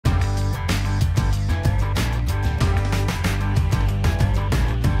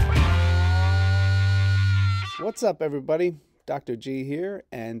What's up, everybody? Dr. G here,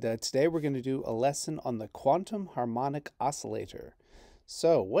 and today we're going to do a lesson on the quantum harmonic oscillator.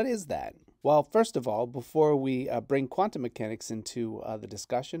 So, what is that? Well, first of all, before we bring quantum mechanics into the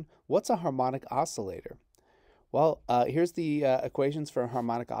discussion, what's a harmonic oscillator? Well, here's the equations for a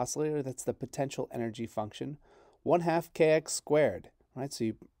harmonic oscillator. That's the potential energy function, 1/2 kx squared, right? So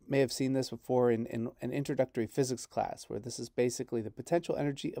you may have seen this before in an introductory physics class, where this is basically the potential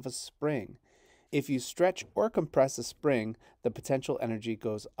energy of a spring. If you stretch or compress a spring, the potential energy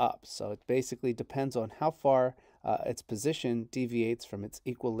goes up. So it basically depends on how far its position deviates from its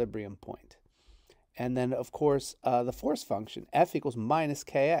equilibrium point. And then, of course, the force function, F equals minus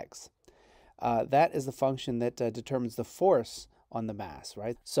kx. That is the function that determines the force on the mass,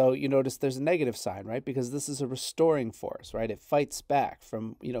 right? So you notice there's a negative sign, right? Because this is a restoring force, right? It fights back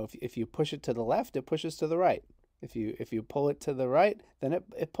from, if you push it to the left, it pushes to the right. If you pull it to the right, then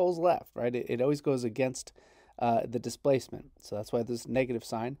it pulls left, right? It always goes against the displacement. So that's why there's a negative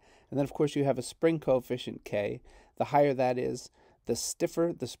sign. And then, of course, you have a spring coefficient K. The higher that is, the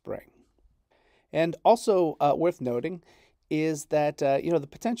stiffer the spring. And also worth noting is that, the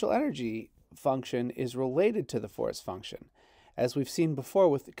potential energy function is related to the force function. As we've seen before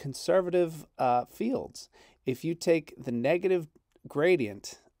with conservative fields, if you take the negative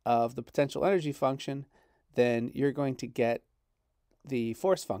gradient of the potential energy function, then you're going to get the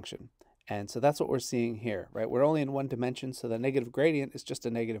force function. And so that's what we're seeing here, right? We're only in one dimension, so the negative gradient is just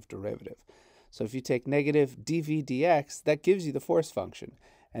a negative derivative. So if you take negative dv dx, that gives you the force function.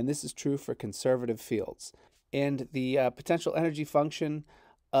 And this is true for conservative fields. And the potential energy function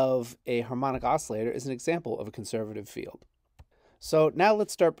of a harmonic oscillator is an example of a conservative field. So now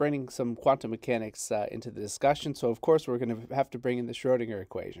let's start bringing some quantum mechanics into the discussion. So of course we're going to have to bring in the Schrödinger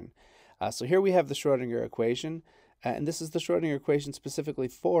equation. So here we have the Schrödinger equation, and this is the Schrödinger equation specifically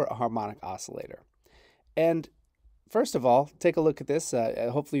for a harmonic oscillator. And first of all, take a look at this.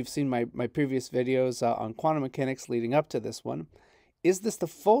 Hopefully you've seen my previous videos on quantum mechanics leading up to this one. Is this the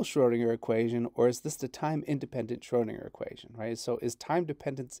full Schrödinger equation, or is this the time-independent Schrödinger equation, right? So is time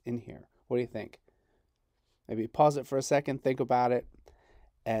dependence in here? What do you think? Maybe pause it for a second, think about it.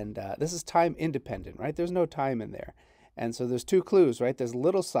 And this is time independent, right? There's no time in there. And so there's two clues, right? There's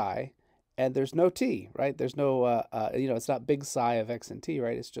little psi, and there's no t, right? There's no, it's not big psi of x and t,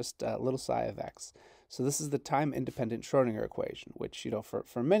 right? It's just little psi of x. So this is the time-independent Schrödinger equation, which,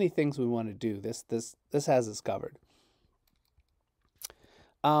 for many things we want to do, this has us covered.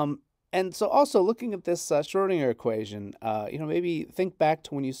 And so also looking at this Schrödinger equation, maybe think back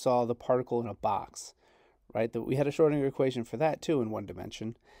to when you saw the particle in a box, right? That we had a Schrödinger equation for that too in one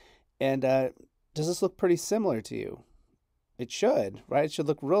dimension. And does this look pretty similar to you? It should, right? It should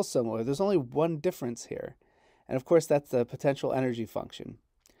look real similar. There's only one difference here. And of course, that's the potential energy function.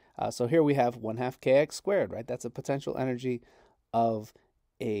 So here we have 1/2 kx squared, right? That's a potential energy of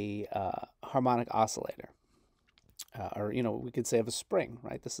a harmonic oscillator. Or we could say of a spring,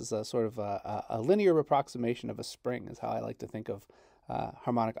 right? This is a sort of a linear approximation of a spring is how I like to think of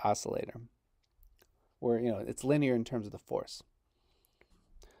harmonic oscillator, where, it's linear in terms of the force.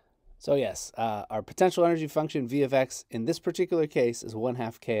 So yes, our potential energy function v of x in this particular case is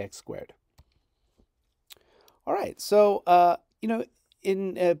 1/2 kx squared. All right, so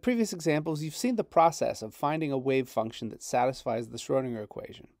in previous examples, you've seen the process of finding a wave function that satisfies the Schrödinger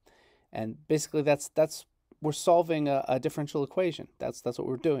equation, and basically we're solving a differential equation. That's what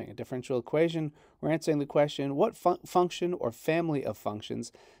we're doing, a differential equation. We're answering the question, what function or family of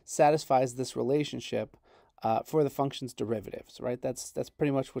functions satisfies this relationship for the function's derivatives, right? That's pretty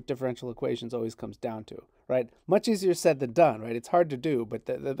much what differential equations always comes down to, right? Much easier said than done, right? It's hard to do, but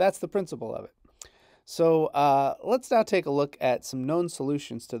that's the principle of it. So let's now take a look at some known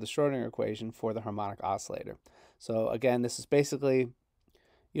solutions to the Schrödinger equation for the harmonic oscillator. So again, this is basically,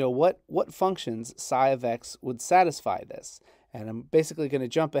 what functions psi of x would satisfy this? And I'm basically going to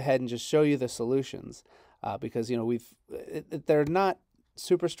jump ahead and just show you the solutions because, they're not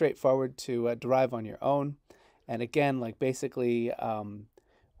super straightforward to derive on your own. And again, like basically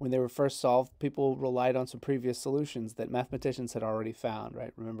when they were first solved, people relied on some previous solutions that mathematicians had already found,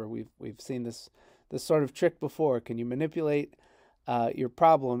 right? Remember, we've seen this sort of trick before. Can you manipulate your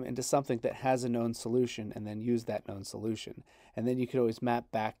problem into something that has a known solution and then use that known solution? And then you could always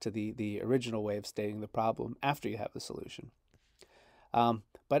map back to the original way of stating the problem after you have the solution.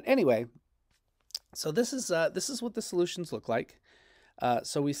 But anyway, so this is what the solutions look like.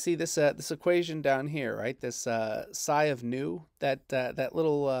 So we see this equation down here, right? This psi of nu, that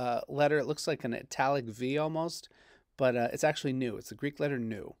little letter, it looks like an italic V almost, but it's actually nu. It's the Greek letter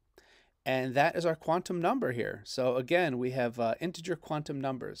nu. And that is our quantum number here. So again, we have integer quantum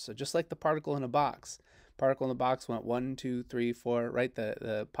numbers. So just like the particle in a box, Particle in the box went 1, 2, 3, 4, right?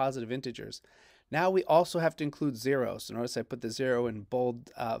 The positive integers. Now we also have to include 0. So notice I put the 0 in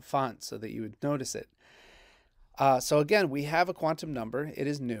bold font so that you would notice it. So again, we have a quantum number. It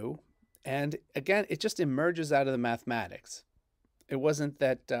is nu. And again, it just emerges out of the mathematics. It wasn't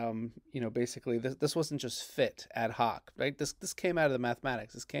that, basically this wasn't just fit ad hoc, right? This came out of the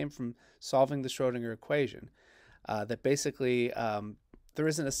mathematics. This came from solving the Schrodinger equation. That basically there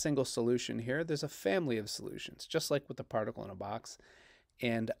isn't a single solution here. There's a family of solutions, just like with the particle in a box.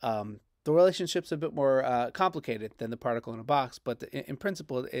 And the relationship's a bit more complicated than the particle in a box, but in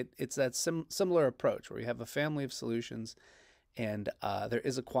principle, it's that similar approach where you have a family of solutions, and there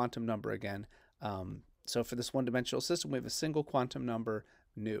is a quantum number again. So for this one-dimensional system, we have a single quantum number,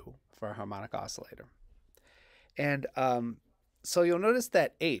 nu, for our harmonic oscillator. And so you'll notice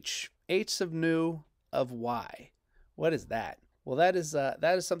that h sub nu of y. What is that? Well, that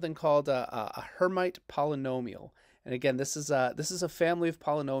is something called a Hermite polynomial. And again, this is a family of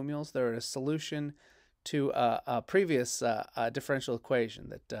polynomials. They're a solution to a previous differential equation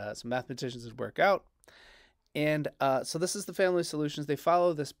that some mathematicians would work out. And so this is the family of solutions. They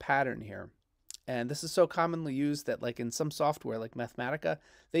follow this pattern here. And this is so commonly used that, like in some software, like Mathematica,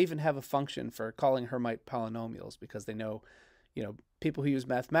 they even have a function for calling Hermite polynomials because they know, people who use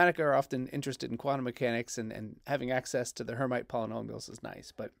Mathematica are often interested in quantum mechanics, and having access to the Hermite polynomials is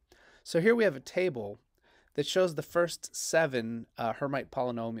nice. But so here we have a table that shows the first 7 Hermite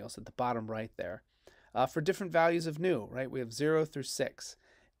polynomials at the bottom right there for different values of nu, right? We have 0 through 6,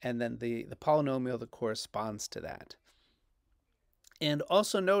 and then the polynomial that corresponds to that. And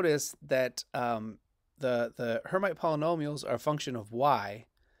also notice that the Hermite polynomials are a function of y,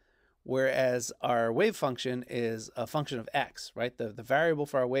 whereas our wave function is a function of x, right? The variable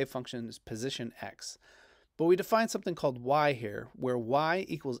for our wave function is position x. But we define something called y here, where y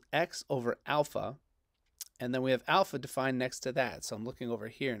equals x over alpha, and then we have alpha defined next to that. So I'm looking over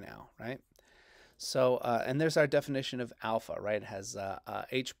here now, right? So, and there's our definition of alpha, right? It has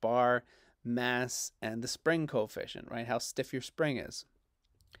h bar, mass, and the spring coefficient, right? How stiff your spring is.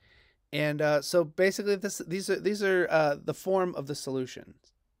 And so basically these are the form of the solution,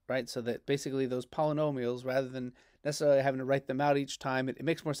 right? So that basically those polynomials, rather than necessarily having to write them out each time, it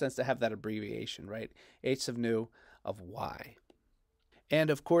makes more sense to have that abbreviation, right? H sub nu of y. And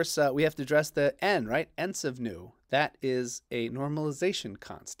of course, we have to address the n, right? N sub nu. That is a normalization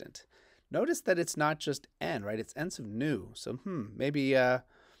constant. Notice that it's not just n, right? It's n sub nu. So maybe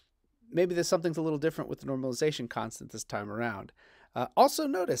there's something a little different with the normalization constant this time around. Also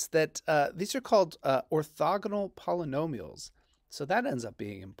notice that these are called orthogonal polynomials. So that ends up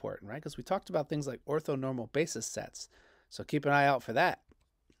being important, right? Because we talked about things like orthonormal basis sets. So keep an eye out for that.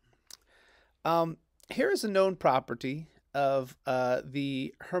 Here is a known property of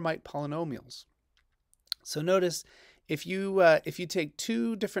the Hermite polynomials. So notice if you take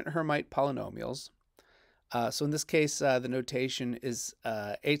 2 different Hermite polynomials, so in this case the notation is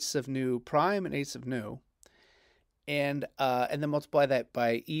h sub nu prime and h sub nu, and then multiply that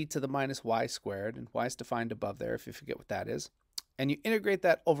by e to the minus y squared, and y is defined above there if you forget what that is, and you integrate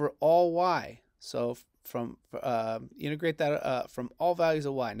that over all y. So from integrate that from all values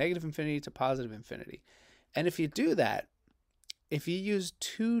of y, negative infinity to positive infinity. And if you do that, if you use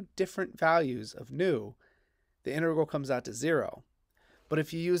 2 different values of nu, the integral comes out to 0. But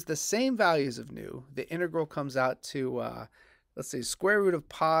if you use the same values of nu, the integral comes out to, let's say, square root of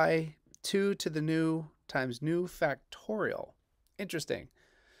pi 2 to the nu times nu factorial. Interesting.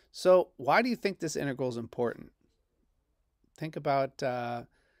 So why do you think this integral is important? Think about,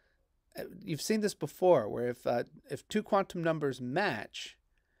 you've seen this before, where if 2 quantum numbers match,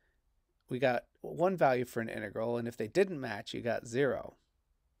 we got 1 value for an integral, and if they didn't match, you got 0.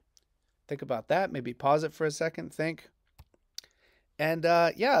 Think about that. Maybe pause it for a second. Think. And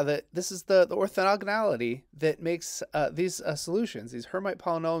this is the orthogonality that makes these solutions, these Hermite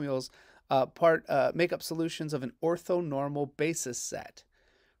polynomials, make up solutions of an orthonormal basis set.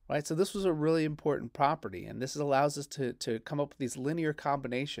 Right? So this was a really important property, and this allows us to come up with these linear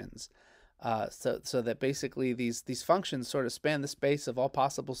combinations. So that basically these functions sort of span the space of all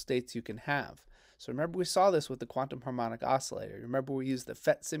possible states you can have. So remember, we saw this with the quantum harmonic oscillator. Remember, we used the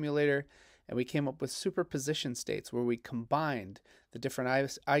PhET simulator, and we came up with superposition states where we combined the different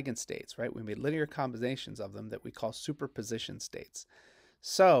eigenstates, right? We made linear combinations of them that we call superposition states.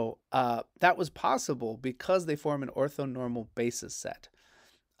 So that was possible because they form an orthonormal basis set.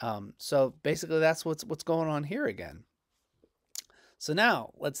 So basically that's what's going on here again. So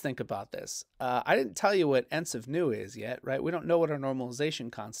now let's think about this. I didn't tell you what n sub nu is yet, right? We don't know what our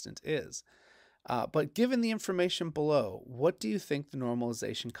normalization constant is. But given the information below, what do you think the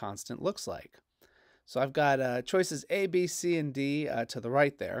normalization constant looks like? So I've got choices A, B, C, and D to the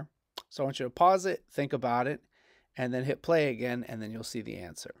right there. So I want you to pause it, think about it, and then hit play again, and then you'll see the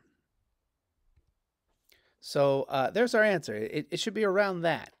answer. So there's our answer. It should be around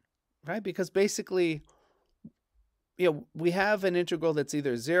that, right? Because basically, we have an integral that's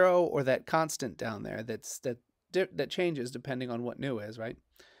either 0 or that constant down there that changes depending on what nu is, right?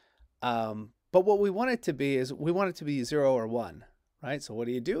 But what we want it to be is we want it to be 0 or 1, right? So what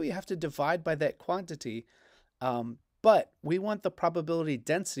do? You have to divide by that quantity, but we want the probability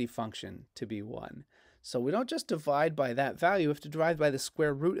density function to be 1. So we don't just divide by that value, we have to divide by the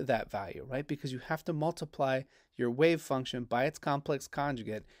square root of that value, right? Because you have to multiply your wave function by its complex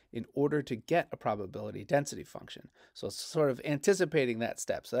conjugate in order to get a probability density function. So it's sort of anticipating that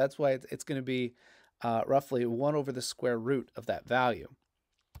step. So that's why it's going to be roughly 1 over the square root of that value.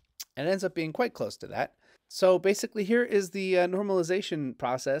 And it ends up being quite close to that. So basically here is the normalization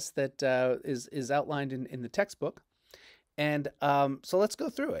process that is outlined in the textbook. And so let's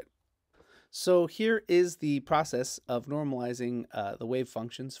go through it. So here is the process of normalizing the wave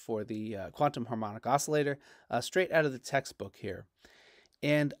functions for the quantum harmonic oscillator straight out of the textbook here.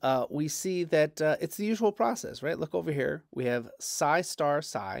 And we see that it's the usual process, right? Look over here. We have psi star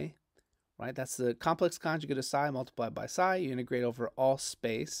psi, right? That's the complex conjugate of psi multiplied by psi. You integrate over all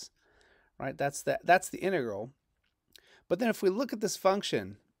space, right? That's the integral. But then if we look at this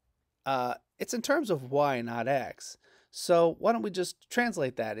function, it's in terms of y, not x. So why don't we just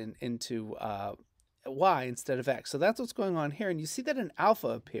translate that into y instead of x? So that's what's going on here. And you see that an alpha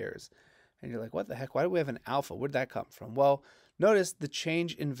appears. And you're like, what the heck? Why do we have an alpha? Where did that come from? Well, notice the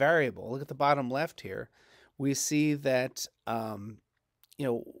change in variable. Look at the bottom left here. We see that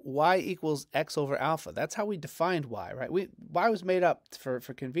y equals x over alpha. That's how we defined y, right? Y was made up for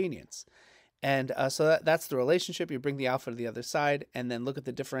convenience. And so that's the relationship. You bring the alpha to the other side and then look at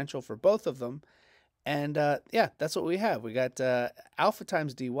the differential for both of them. And yeah, that's what we have. We got alpha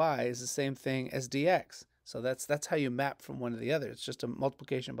times dy is the same thing as dx. So that's how you map from one to the other. It's just a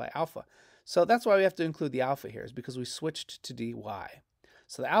multiplication by alpha. So that's why we have to include the alpha here, is because we switched to dy.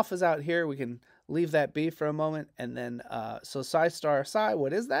 So the alpha's out here. We can leave that be for a moment. And then, so psi star psi,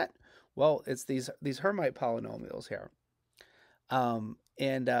 what is that? Well, it's these Hermite polynomials here. So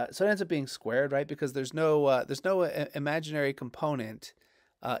it ends up being squared, right? Because there's no imaginary component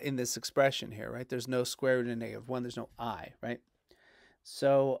in this expression here, right? There's no square root of -1. There's no I, right?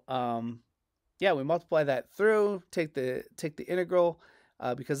 So yeah, we multiply that through, take the integral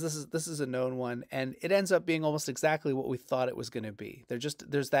because this is a known one, and it ends up being almost exactly what we thought it was going to be.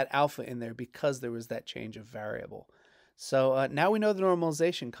 There's that alpha in there because there was that change of variable. So now we know the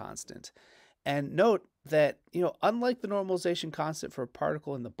normalization constant. And note that, unlike the normalization constant for a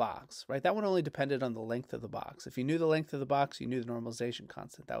particle in the box, right? That one only depended on the length of the box. If you knew the length of the box, you knew the normalization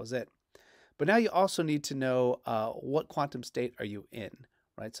constant. That was it. But now you also need to know what quantum state are you in,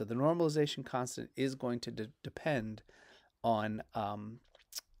 right? So the normalization constant is going to depend on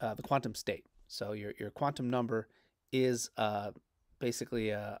the quantum state. So your quantum number is basically,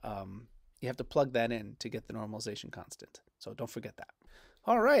 you have to plug that in to get the normalization constant. So don't forget that.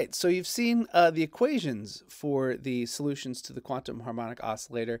 All right, so you've seen the equations for the solutions to the quantum harmonic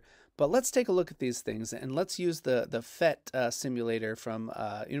oscillator, but let's take a look at these things, and let's use the PhET simulator from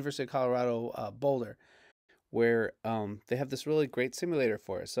University of Colorado Boulder, where they have this really great simulator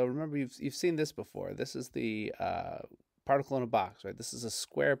for us. So remember, you've seen this before. This is the particle in a box, right? This is a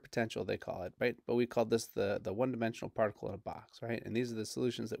square potential, they call it, right? But we call this the one-dimensional particle in a box, right? And these are the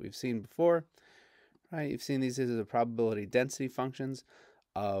solutions that we've seen before, right? You've seen these as the probability density functions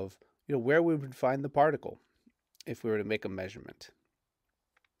of where we would find the particle if we were to make a measurement.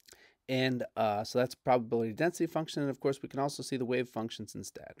 And so that's probability density function, and of course we can also see the wave functions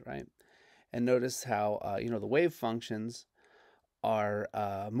instead, right? And notice how the wave functions are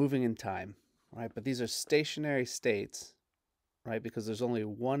moving in time, right? But these are stationary states, right? Because there's only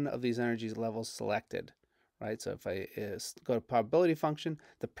one of these energy levels selected, right? So if I go to probability function,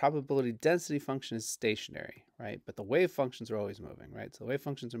 the probability density function is stationary, right? But the wave functions are always moving, right? So the wave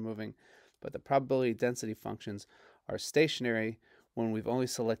functions are moving, but the probability density functions are stationary when we've only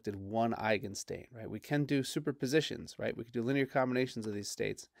selected one eigenstate, right? We can do superpositions, right? We can do linear combinations of these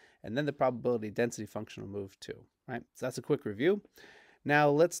states, and then the probability density function will move too, right? So that's a quick review. Now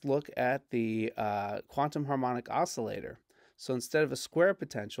let's look at the quantum harmonic oscillator. So instead of a square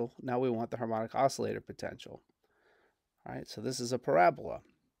potential, now we want the harmonic oscillator potential. All right, so this is a parabola.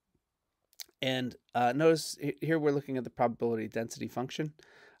 And notice here we're looking at the probability density function.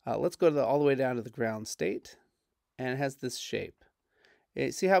 Let's go all the way down to the ground state, and it has this shape.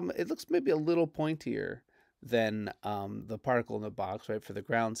 See how it looks maybe a little pointier than the particle in the box, right, for the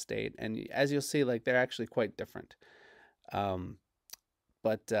ground state. And as you'll see, like they're actually quite different.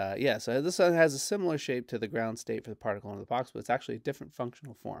 Yeah, so this one has a similar shape to the ground state for the particle in the box, but it's actually a different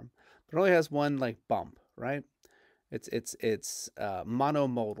functional form. But it only has one like bump, right? It's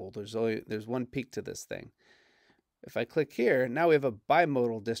monomodal. There's one peak to this thing. If I click here, now we have a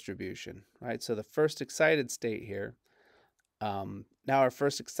bimodal distribution, right? So the first excited state here. Now our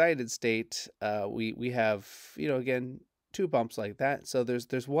first excited state, we have, you know, again, two bumps like that. So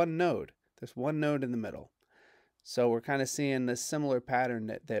there's one node. There's one node in the middle. So we're kind of seeing this similar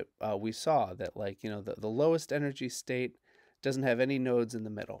pattern that we saw, that like, you know, the lowest energy state doesn't have any nodes in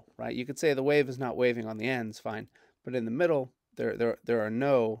the middle, right? You could say the wave is not waving on the ends, fine, but in the middle there are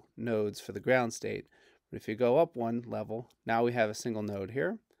no nodes for the ground state. But if you go up one level, now we have a single node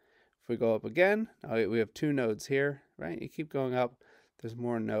here. If we go up again, now we have two nodes here, right? You keep going up, there's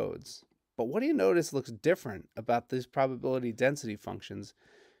more nodes. But what do you notice looks different about these probability density functions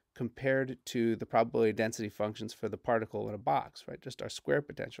compared to the probability density functions for the particle in a box, right? Just our square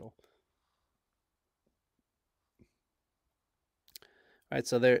potential. All right,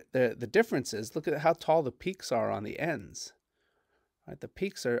 so the difference is, look at how tall the peaks are on the ends. Right, the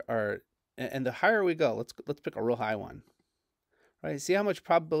peaks are, and the higher we go, let's pick a real high one. Right, see how much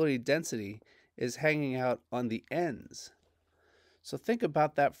probability density is hanging out on the ends. So think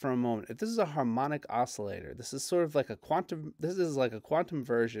about that for a moment. If this is a harmonic oscillator, this is sort of like a quantum. This is like a quantum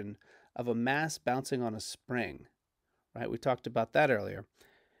version of a mass bouncing on a spring, right? We talked about that earlier.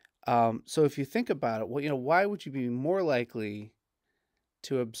 So if you think about it, well, you know, why would you be more likely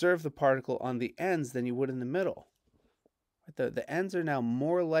to observe the particle on the ends than you would in the middle? The ends are now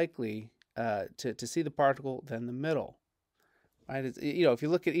more likely to see the particle than the middle, right? It's, you know, if you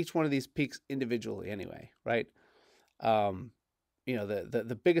look at each one of these peaks individually, anyway, right? You know,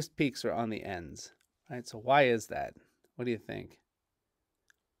 the biggest peaks are on the ends, right? So why is that? What do you think?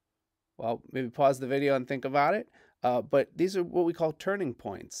 Well, maybe pause the video and think about it. But these are what we call turning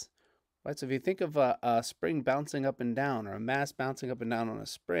points, right? So if you think of a spring bouncing up and down, or a mass bouncing up and down on a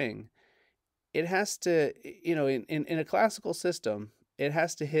spring, it has to, you know, in a classical system, it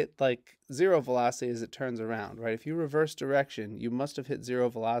has to hit like zero velocity as it turns around, right? If you reverse direction, you must have hit zero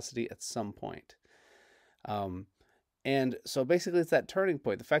velocity at some point. And so basically it's that turning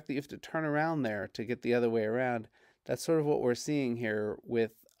point, the fact that you have to turn around there to get the other way around. That's sort of what we're seeing here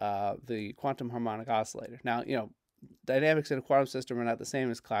with the quantum harmonic oscillator. Now, you know, dynamics in a quantum system are not the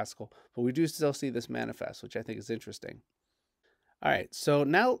same as classical, but we do still see this manifest, which I think is interesting. All right, so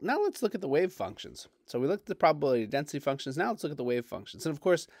now let's look at the wave functions. So we looked at the probability density functions. Now let's look at the wave functions. And of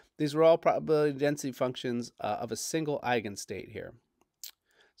course, these were all probability density functions of a single eigenstate here.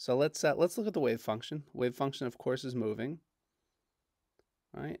 So let's look at the wave function. Wave function, of course, is moving.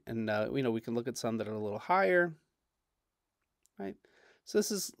 All right, and you know, we can look at some that are a little higher. Right, so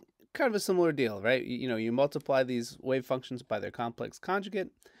this is kind of a similar deal, right? You know, you multiply these wave functions by their complex conjugate,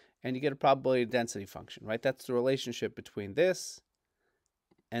 and you get a probability density function, right? That's the relationship between this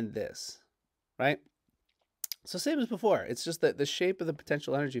and this, right? So same as before, it's just that the shape of the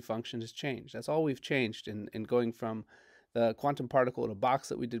potential energy function has changed. That's all we've changed in going from the quantum particle in a box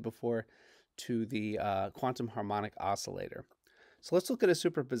that we did before to the quantum harmonic oscillator. So let's look at a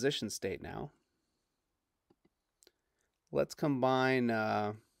superposition state now. Let's combine,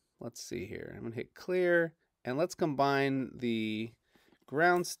 let's see here. I'm going to hit clear, and let's combine the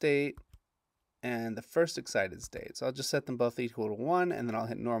ground state and the first excited state. So I'll just set them both equal to 1, and then I'll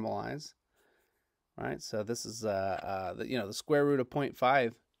hit normalize. All right, so this is you know, the square root of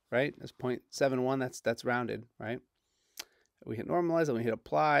 0.5, right? It's 0.71. That's rounded, right? We hit normalize, and we hit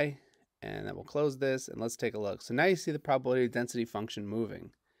apply, and then we'll close this, and let's take a look. So now you see the probability density function moving.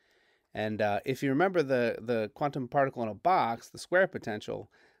 And if you remember the quantum particle in a box, the square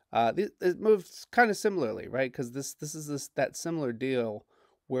potential, it moves kind of similarly, right? Because this is that similar deal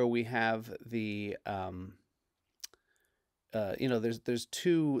where we have the you know, there's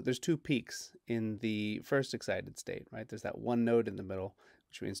two peaks in the first excited state, right? There's that one node in the middle,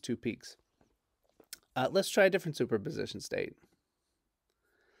 which means two peaks. Let's try a different superposition state.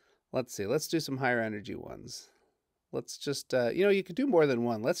 Let's see. Let's do some higher energy ones. Let's just you know, you could do more than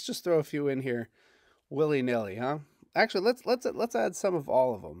one. Let's just throw a few in here, willy-nilly, huh? Actually, let's add some of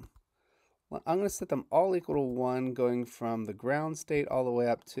all of them. I'm going to set them all equal to 1, going from the ground state all the way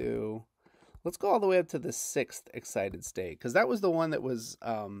up to, let's go all the way up to the 6th excited state, because that was the one that was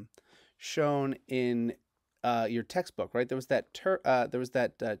shown in your textbook, right? There was that chart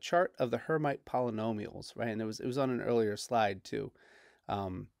of the Hermite polynomials, right? And it was on an earlier slide too.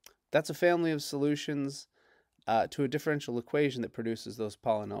 That's a family of solutions to a differential equation that produces those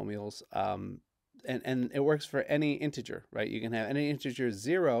polynomials. and it works for any integer, right? You can have any integer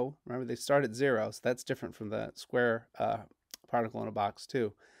 0. Remember, they start at 0, so that's different from the square particle in a box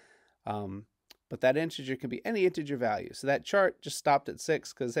too. But that integer can be any integer value. So that chart just stopped at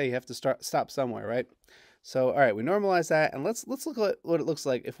 6 because, hey, you have to stop somewhere, right? So, all right, we normalize that, and let's look at what it looks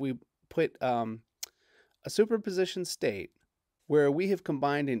like if we put a superposition state where we have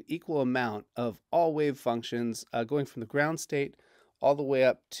combined an equal amount of all wave functions going from the ground state all the way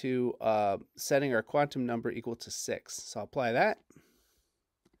up to setting our quantum number equal to 6. So I'll apply that.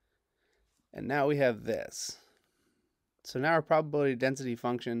 And now we have this. So now our probability density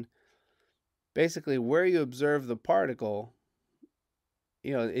function, basically where you observe the particle,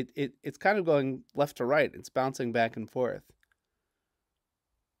 you know, it's kind of going left to right. It's bouncing back and forth,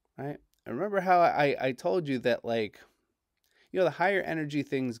 right? And remember how I told you that, like, you know, the higher energy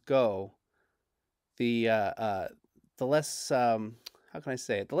things go, the less, how can I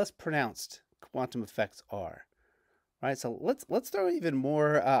say it, the less pronounced quantum effects are, right? So let's throw even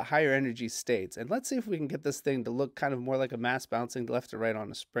more higher energy states, and let's see if we can get this thing to look kind of more like a mass bouncing left to right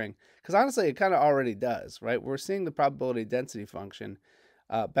on a spring. Because honestly, it kind of already does, right? We're seeing the probability density function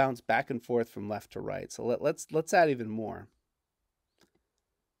bounce back and forth from left to right. So let's add even more.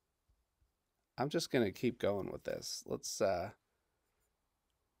 I'm just gonna keep going with this. Let's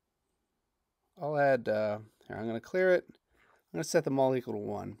I'll add, here, I'm going to clear it. I'm going to set them all equal to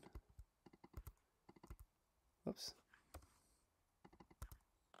 1. Oops.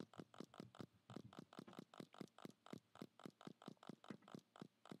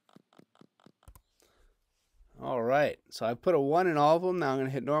 All right, so I put a 1 in all of them. Now I'm going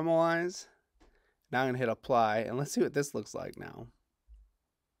to hit normalize. Now I'm going to hit apply, and let's see what this looks like now.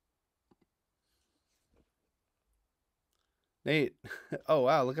 Neat. Oh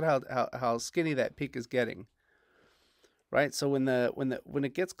wow, look at how skinny that peak is getting. Right? So when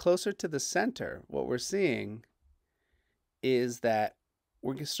it gets closer to the center, what we're seeing is that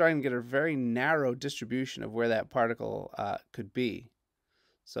we're starting to get a very narrow distribution of where that particle could be.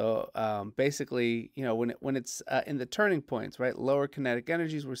 So basically, you know, when it's in the turning points, right, lower kinetic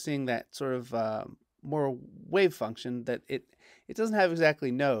energies, we're seeing that sort of more wave function that it doesn't have exactly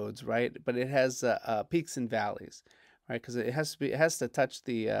nodes, right, but it has peaks and valleys. Right, because it has to touch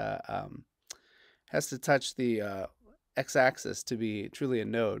the x-axis to be truly a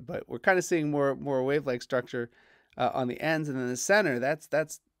node. But we're kind of seeing more wave-like structure on the ends, and in the center, that's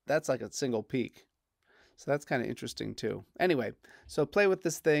like a single peak. So that's kind of interesting too. Anyway, so play with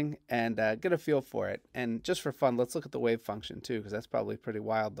this thing and get a feel for it. And just for fun, let's look at the wave function too, because that's probably pretty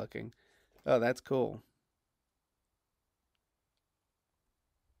wild looking. Oh, that's cool.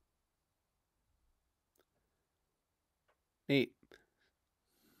 Neat.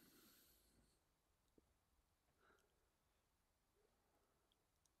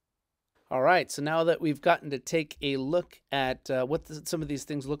 All right, so now that we've gotten to take a look at what some of these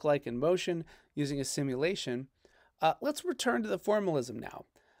things look like in motion using a simulation, let's return to the formalism now.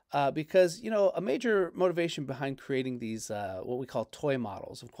 Because, you know, a major motivation behind creating these what we call toy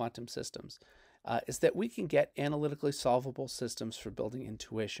models of quantum systems is that we can get analytically solvable systems for building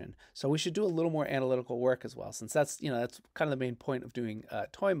intuition. So we should do a little more analytical work as well, since that's, you know, that's kind of the main point of doing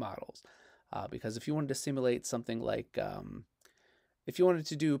toy models. Because if you wanted to simulate something like, if you wanted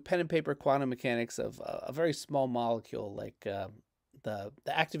to do pen and paper quantum mechanics of a very small molecule like the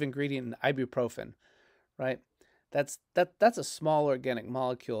active ingredient in ibuprofen, right? That's a small organic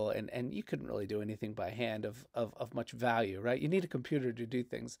molecule, and you couldn't really do anything by hand of much value, right? You need a computer to do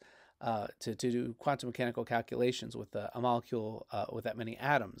things. To do quantum mechanical calculations with a molecule with that many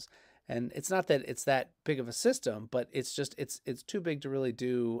atoms. And it's not that it's that big of a system, but it's just it's too big to really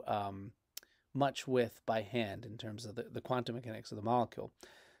do much with by hand in terms of the quantum mechanics of the molecule.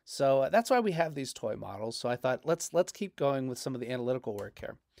 So that's why we have these toy models. So I thought let's keep going with some of the analytical work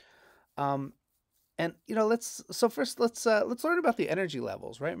here. And you know, first let's learn about the energy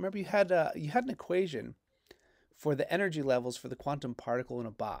levels, right? Remember you had an equation for the energy levels for the quantum particle in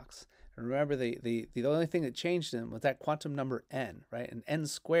a box. And remember, the only thing that changed in was that quantum number n, right? And n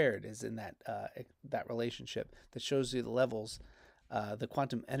squared is in that that relationship that shows you the levels, the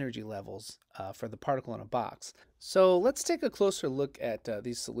quantum energy levels for the particle in a box. So let's take a closer look at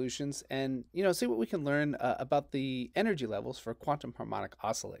these solutions and, you know, see what we can learn about the energy levels for a quantum harmonic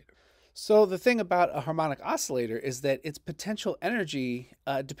oscillator. So the thing about a harmonic oscillator is that its potential energy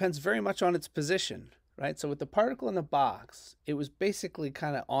depends very much on its position. Right, so with the particle in the box, it was basically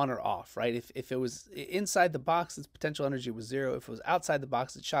kind of on or off, right? If it was inside the box, its potential energy was 0. If it was outside the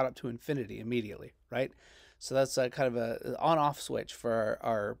box, it shot up to infinity immediately, right? So that's kind of a on-off switch for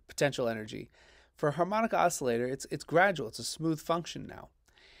our potential energy. For a harmonic oscillator, it's gradual. It's a smooth function now.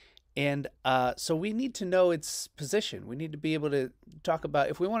 And so we need to know its position. We need to be able to talk about,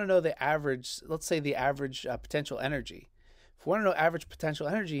 if we want to know the average, let's say the average potential energy. If we want to know average potential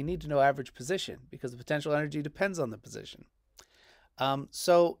energy, you need to know average position, because the potential energy depends on the position.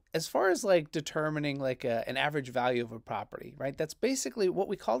 So as far as like determining like an average value of a property, right? That's basically what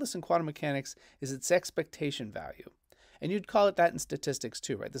we call this in quantum mechanics is its expectation value. And you'd call it that in statistics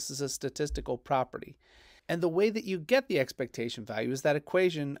too, right? This is a statistical property. And the way that you get the expectation value is that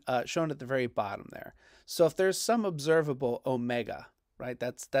equation shown at the very bottom there. So if there's some observable omega, right?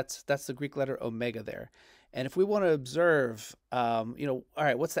 That's the Greek letter omega there. And if we want to observe, all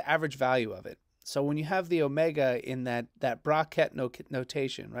right, what's the average value of it? So when you have the omega in that bracket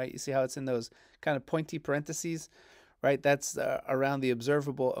notation, right? You see how it's in those kind of pointy parentheses, right? That's around the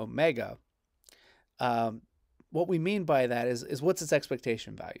observable omega. What we mean by that is what's its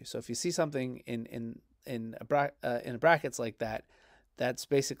expectation value. So if you see something in brackets like that, that's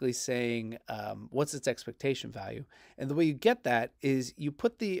basically saying what's its expectation value. And the way you get that is you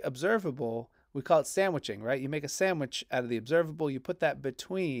put the observable, we call it sandwiching, right? You make a sandwich out of the observable, you put that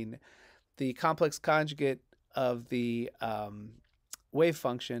between the complex conjugate of the wave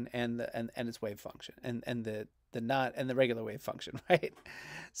function and its wave function and the regular wave function, right?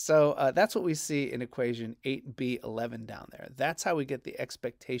 So that's what we see in equation 8b11 down there. That's how we get the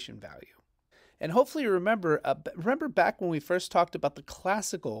expectation value. And hopefully you remember back when we first talked about the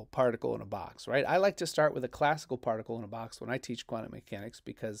classical particle in a box, right? I like to start with a classical particle in a box when I teach quantum mechanics,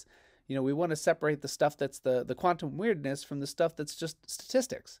 because we want to separate the stuff that's the quantum weirdness from the stuff that's just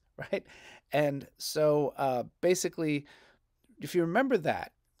statistics, right? And so basically, if you remember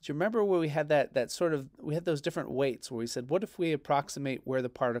that, do you remember where we had we had those different weights where we said, what if we approximate where the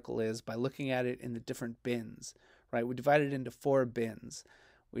particle is by looking at it in the different bins, right? We divided it into 4 bins.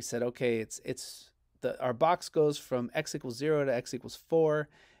 We said, okay, our box goes from x equals 0 to x equals 4.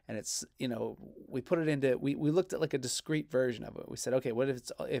 And it's, we put it into, we looked at like a discrete version of it. We said, okay, what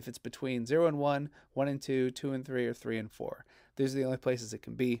if it's between 0 and 1, 1 and 2, 2 and 3, or 3 and 4? These are the only places it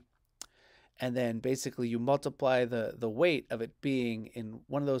can be. And then basically you multiply the weight of it being in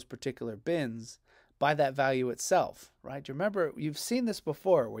one of those particular bins by that value itself, right? Do you remember, you've seen this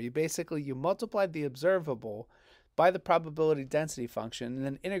before, where you multiplied the observable by the probability density function and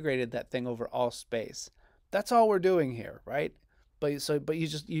then integrated that thing over all space. That's all we're doing here, right? But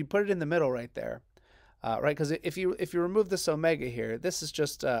you put it in the middle right there, right? Because if you remove this omega here, this is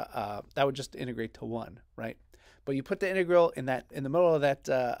just that would just integrate to 1, right? But you put the integral in the middle of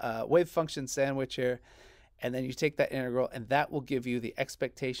that wave function sandwich here, and then you take that integral, and that will give you the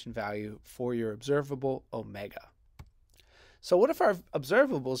expectation value for your observable omega. So what if our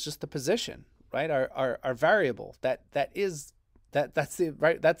observable is just the position, right? Our variable that's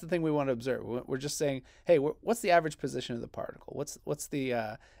the thing we want to observe. We're just saying, hey, what's the average position of the particle? What's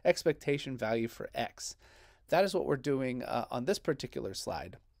the expectation value for x? That is what we're doing on this particular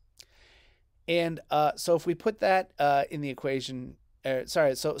slide. And so if we put that in the equation,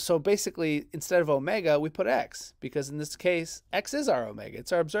 so basically instead of omega, we put x, because in this case, x is our omega.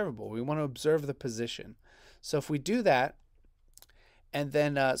 It's our observable. We want to observe the position. So if we do that, and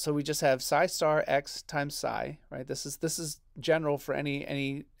then so we just have psi star x times psi, right? This is general for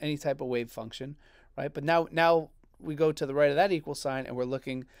any type of wave function, right? But now we go to the right of that equal sign, and we're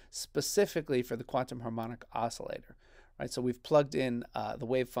looking specifically for the quantum harmonic oscillator, right? So we've plugged in the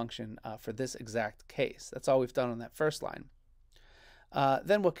wave function for this exact case. That's all we've done on that first line.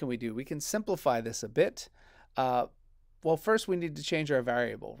 Then what can we do? We can simplify this a bit. Well, first we need to change our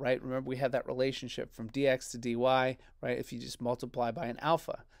variable, right? Remember, we had that relationship from dx to dy, right? If you just multiply by an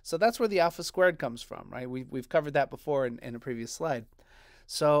alpha. So that's where the alpha squared comes from, right? We've covered that before in a previous slide.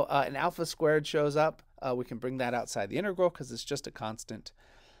 So an alpha squared shows up. We can bring that outside the integral because it's just a constant.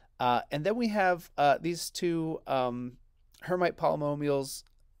 And then we have these two Hermite polynomials.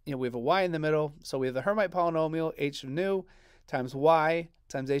 We have a y in the middle. So we have the Hermite polynomial h of nu times y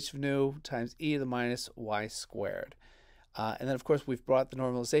times h of nu times e to the minus y squared. And then, of course, we've brought the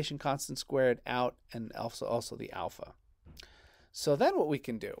normalization constant squared out, and also the alpha. So then what we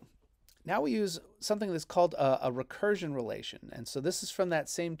can do, now we use something that's called a recursion relation. And so this is from that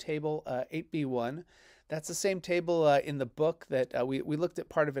same table, 8b1. That's the same table in the book that we looked at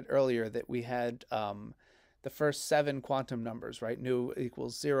part of it earlier, that we had the first 7 quantum numbers, right? Nu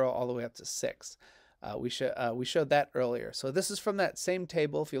equals 0 all the way up to 6. We showed that earlier. So this is from that same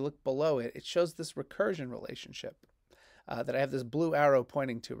table. If you look below it, it shows this recursion relationship that I have this blue arrow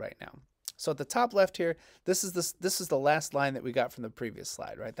pointing to right now. So at the top left here, this is the last line that we got from the previous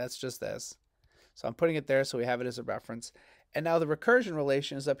slide, right? That's just this. So I'm putting it there so we have it as a reference. And now the recursion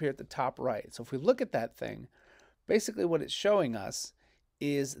relation is up here at the top right. So if we look at that thing, basically what it's showing us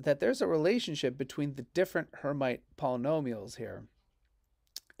is that there's a relationship between the different Hermite polynomials here.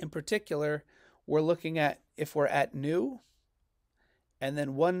 In particular, we're looking at if we're at nu, and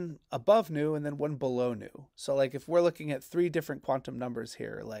then one above nu, and then one below nu. So like if we're looking at 3 different quantum numbers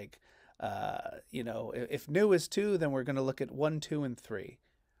here, like, if nu is 2, then we're going to look at 1, 2, and 3,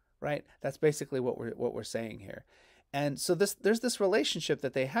 right? That's basically what we're saying here. And so there's this relationship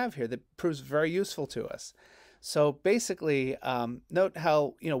that they have here that proves very useful to us. So basically, note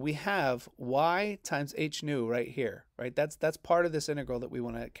how, we have y times h nu right here, right? That's part of this integral that we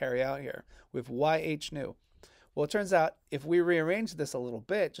want to carry out here. We have y h nu. Well, it turns out if we rearrange this a little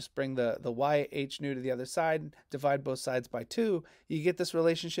bit, just bring the y h nu to the other side, divide both sides by 2, you get this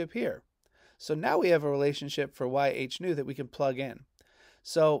relationship here. So now we have a relationship for y h nu that we can plug in.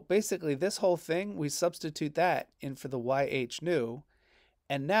 So basically this whole thing, we substitute that in for the y h nu,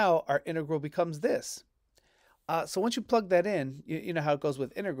 and now our integral becomes this. So once you plug that in, you know how it goes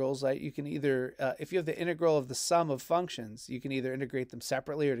with integrals, right? You can either, if you have the integral of the sum of functions, you can either integrate them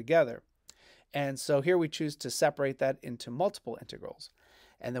separately or together. And so here we choose to separate that into multiple integrals.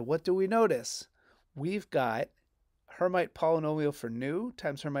 And then what do we notice? We've got Hermite polynomial for nu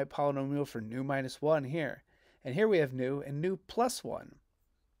times Hermite polynomial for nu minus 1 here. And here we have nu and nu plus 1.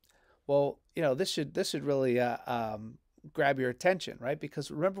 Well, this should really grab your attention, right?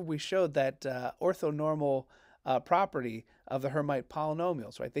 Because remember we showed that orthonormal property of the Hermite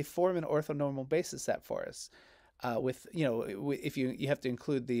polynomials, right? They form an orthonormal basis set for us. With, if you have to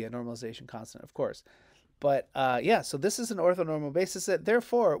include the normalization constant, of course. But yeah, so this is an orthonormal basis set.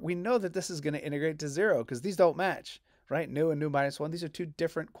 Therefore, we know that this is going to integrate to 0 because these don't match, right? Nu and nu minus 1. These are 2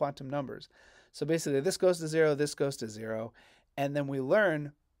 different quantum numbers. So basically, this goes to 0, this goes to 0. And then we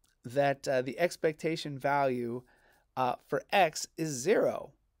learn that the expectation value for x is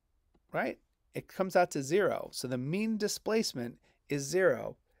 0, right? It comes out to 0. So the mean displacement is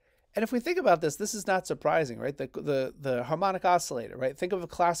 0. And if we think about this, this is not surprising, right? The harmonic oscillator, right? Think of a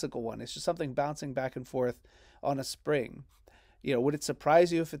classical one. It's just something bouncing back and forth on a spring. Would it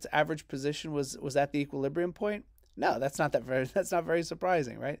surprise you if its average position was at the equilibrium point? No, that's not very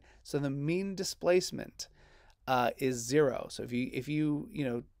surprising, right? So the mean displacement is 0. So if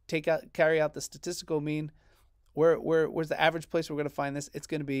you carry out the statistical mean, where's the average place we're going to find this? It's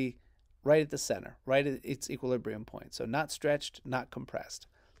going to be right at the center, right at its equilibrium point. So not stretched, not compressed.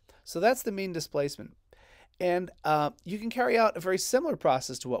 So that's the mean displacement. And you can carry out a very similar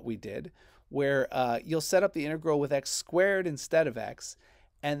process to what we did, where you'll set up the integral with x squared instead of x.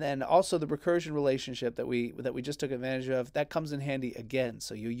 And then also the recursion relationship that we just took advantage of, that comes in handy again.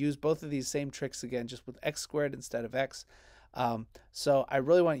 So you use both of these same tricks again, just with x squared instead of x. So I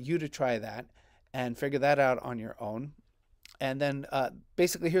really want you to try that and figure that out on your own. And then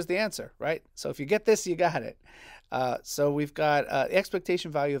basically here's the answer, right? So if you get this, you got it. So we've got the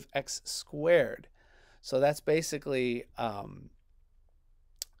expectation value of x squared. So that's basically,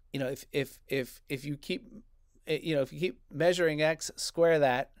 if you keep measuring x, square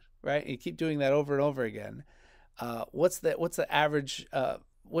that, right? You keep doing that over and over again. What's the average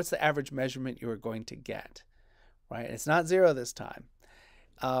measurement you are going to get, right? It's not 0 this time.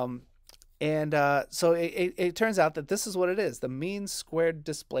 So it turns out that this is what it is, the mean squared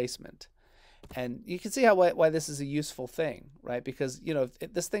displacement. And you can see why this is a useful thing, right? Because,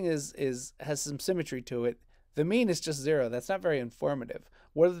 if this thing has some symmetry to it, the mean is just 0. That's not very informative.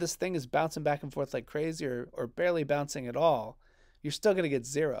 Whether this thing is bouncing back and forth like crazy or barely bouncing at all, you're still going to get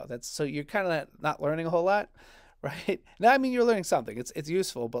 0. So you're kind of not learning a whole lot, right? Now, I mean, you're learning something. It's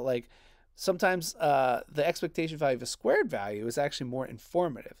useful, but like sometimes the expectation value of a squared value is actually more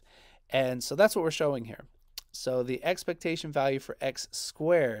informative. And so that's what we're showing here. So the expectation value for x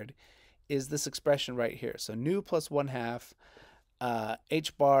squared is this expression right here. So nu plus 1/2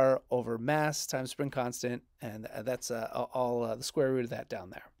 h bar over mass times spring constant, and that's all the square root of that down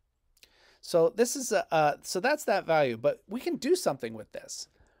there. So this is so that's that value, but we can do something with this,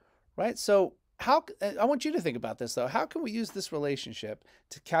 right? So I want you to think about this though. How can we use this relationship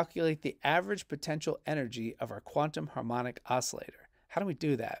to calculate the average potential energy of our quantum harmonic oscillator? How do we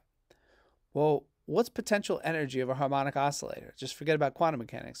do that? Well, what's potential energy of a harmonic oscillator? Just forget about quantum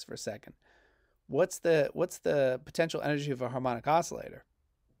mechanics for a second. What's the potential energy of a harmonic oscillator?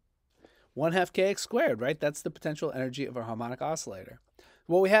 1/2 kx squared, right? That's the potential energy of a harmonic oscillator.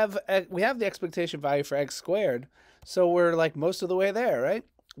 Well, we have the expectation value for x squared, so we're like most of the way there, right?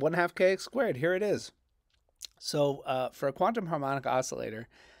 1/2 kx squared. Here it is. So for a quantum harmonic oscillator,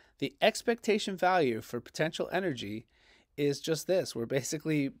 the expectation value for potential energy is just this. We're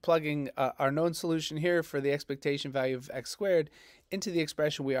basically plugging our known solution here for the expectation value of x squared into the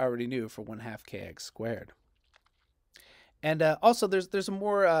expression we already knew for 1/2 kx squared. And also, there's a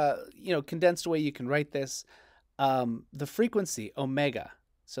more condensed way you can write this. The frequency omega.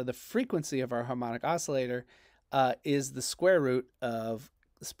 So the frequency of our harmonic oscillator is the square root of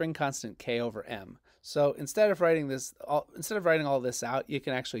the spring constant k over m. So instead of writing all this out, you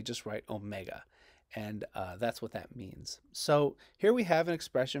can actually just write omega, and that's what that means. So here we have an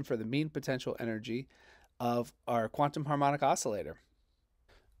expression for the mean potential energy of our quantum harmonic oscillator.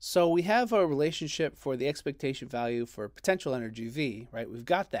 So we have a relationship for the expectation value for potential energy V, right? We've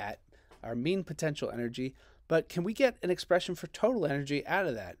got that, our mean potential energy, but can we get an expression for total energy out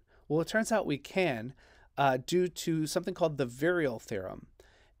of that? Well, it turns out we can due to something called the virial theorem.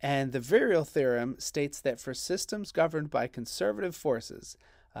 And the virial theorem states that for systems governed by conservative forces,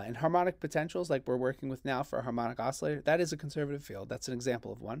 in harmonic potentials like we're working with now for a harmonic oscillator, that is a conservative field. That's an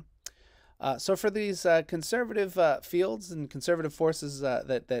example of one. So for these conservative fields and conservative forces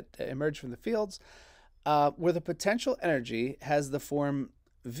that emerge from the fields, where the potential energy has the form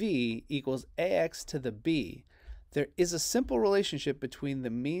V equals AX to the B, there is a simple relationship between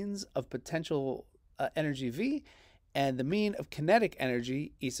the means of potential energy V and the mean of kinetic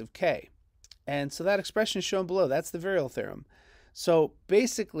energy E sub K. And so that expression is shown below. That's the virial theorem. So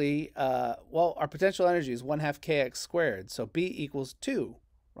basically, our potential energy is 1/2 kx squared. So B equals 2.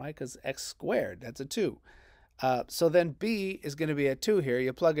 Right, because x squared, that's a 2. So then B is going to be a 2 here.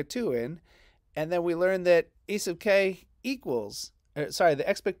 You plug a 2 in, and then we learn that E sub k equals, the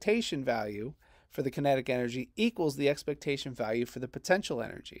expectation value for the kinetic energy equals the expectation value for the potential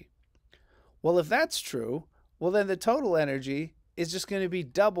energy. Well, if that's true, well then the total energy is just going to be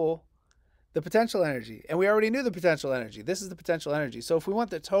double the potential energy. And we already knew the potential energy. This is the potential energy. So if we want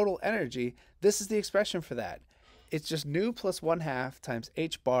the total energy, this is the expression for that. It's just nu plus 1/2 times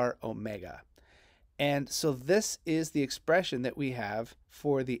h bar omega. And so this is the expression that we have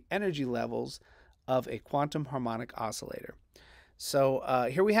for the energy levels of a quantum harmonic oscillator. So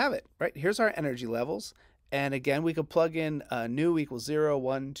here we have it, right? Here's our energy levels. And again, we could plug in nu equals 0,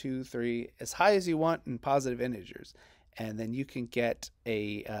 1, 2, 3, as high as you want in positive integers. And then you can get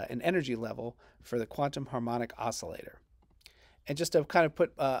an energy level for the quantum harmonic oscillator. And just to kind of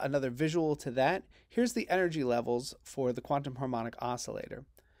put another visual to that, here's the energy levels for the quantum harmonic oscillator.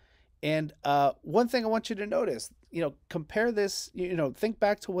 And one thing I want you to notice, compare this, think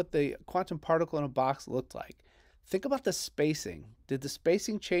back to what the quantum particle in a box looked like. Think about the spacing. Did the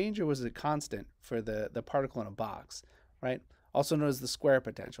spacing change, or was it constant for the particle in a box, right? Also known as the square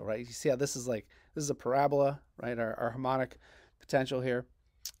potential, right? You see how this is a parabola, right? Our harmonic potential here.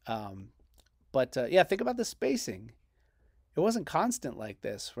 Yeah, think about the spacing. It wasn't constant like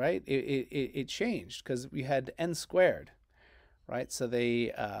this, right? It changed because we had n squared, right? So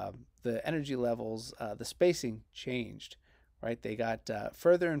the energy levels, the spacing changed, right? They got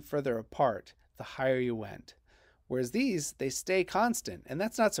further and further apart the higher you went. Whereas these, they stay constant, and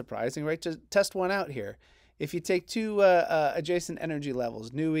that's not surprising, right? To test one out here, if you take two adjacent energy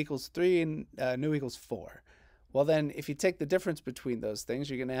levels, nu equals 3 and nu equals 4, well then, if you take the difference between those things,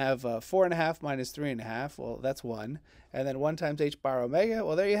 you're going to have 4.5 minus 3.5. Well, that's 1. And then 1 times h bar omega.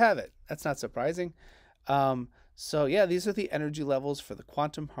 Well, there you have it. That's not surprising. So yeah, these are the energy levels for the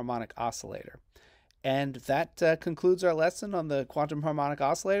quantum harmonic oscillator. And that concludes our lesson on the quantum harmonic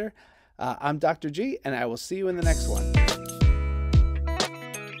oscillator. I'm Dr. G, and I will see you in the next one.